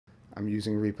I'm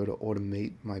using Reaper to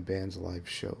automate my band's live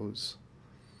shows.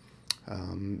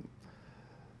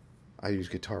 I use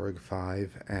Guitar Rig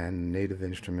 5 and Native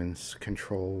Instruments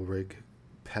Control Rig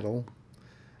pedal.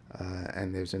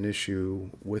 And there's an issue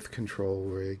with Control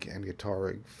Rig and Guitar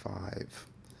Rig 5.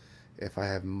 If I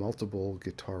have multiple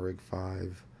Guitar Rig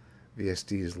 5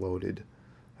 VSDs loaded,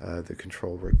 the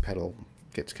Control Rig pedal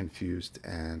gets confused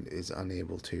and is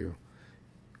unable to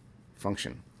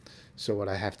function. So what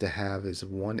I have to have is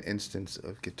one instance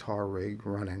of Guitar Rig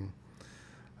running,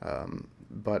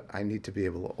 but I need to be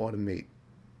able to automate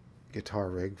Guitar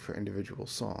Rig for individual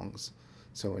songs.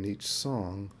 So in each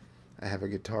song, I have a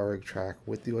Guitar Rig track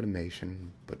with the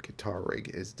automation, but Guitar Rig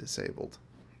is disabled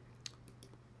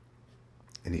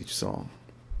in each song.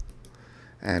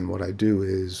 And what I do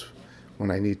is,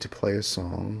 when I need to play a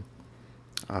song,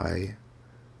 I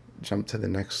jump to the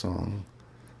next song,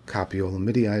 copy all the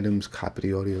MIDI items, copy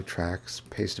the audio tracks,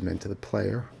 paste them into the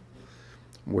player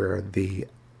where the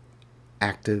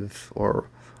active or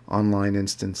online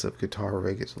instance of Guitar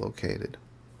Rig is located.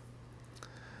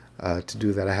 To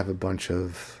do that, I have a bunch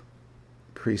of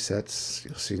presets.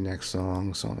 You'll see next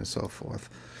song, so on and so forth.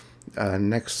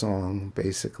 Next song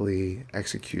basically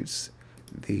executes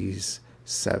these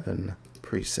 7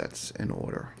 presets in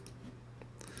order.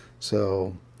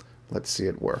 So let's see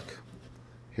it work.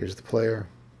 Here's the player.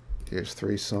 Here's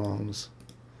 3 songs.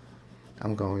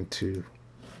 I'm going to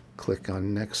click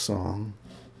on next song.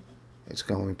 It's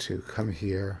going to come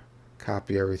here,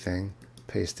 copy everything,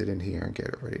 paste it in here, and get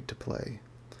it ready to play.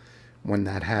 When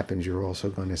that happens, you're also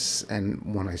going to,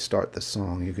 and when I start the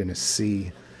song, you're going to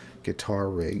see Guitar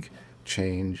Rig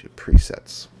change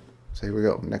presets. So here we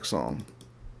go, next song.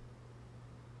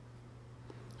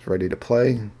 It's ready to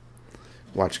play.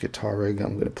 Watch Guitar Rig,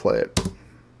 I'm going to play it.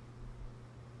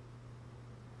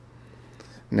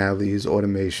 Now these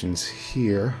automations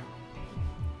here,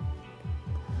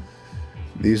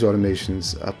 these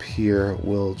automations up here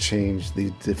will change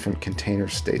the different container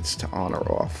states to on or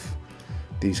off.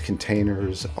 These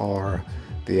containers are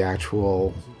the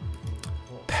actual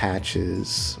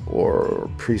patches or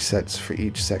presets for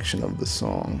each section of the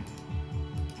song.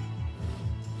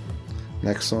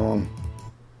 Next song.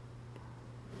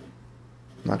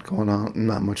 Not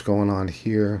much going on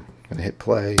here. I'm gonna hit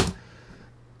play.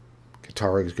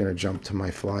 Guitar Rig is gonna jump to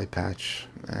my fly patch,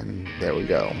 and there we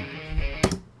go.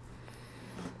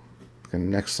 And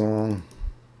next song.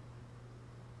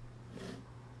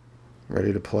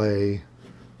 Ready to play.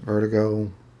 Vertigo.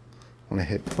 When I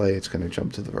hit play, it's going to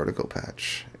jump to the Vertigo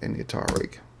patch in Guitar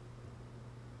Rig.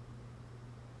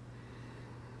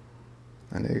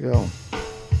 And there you go.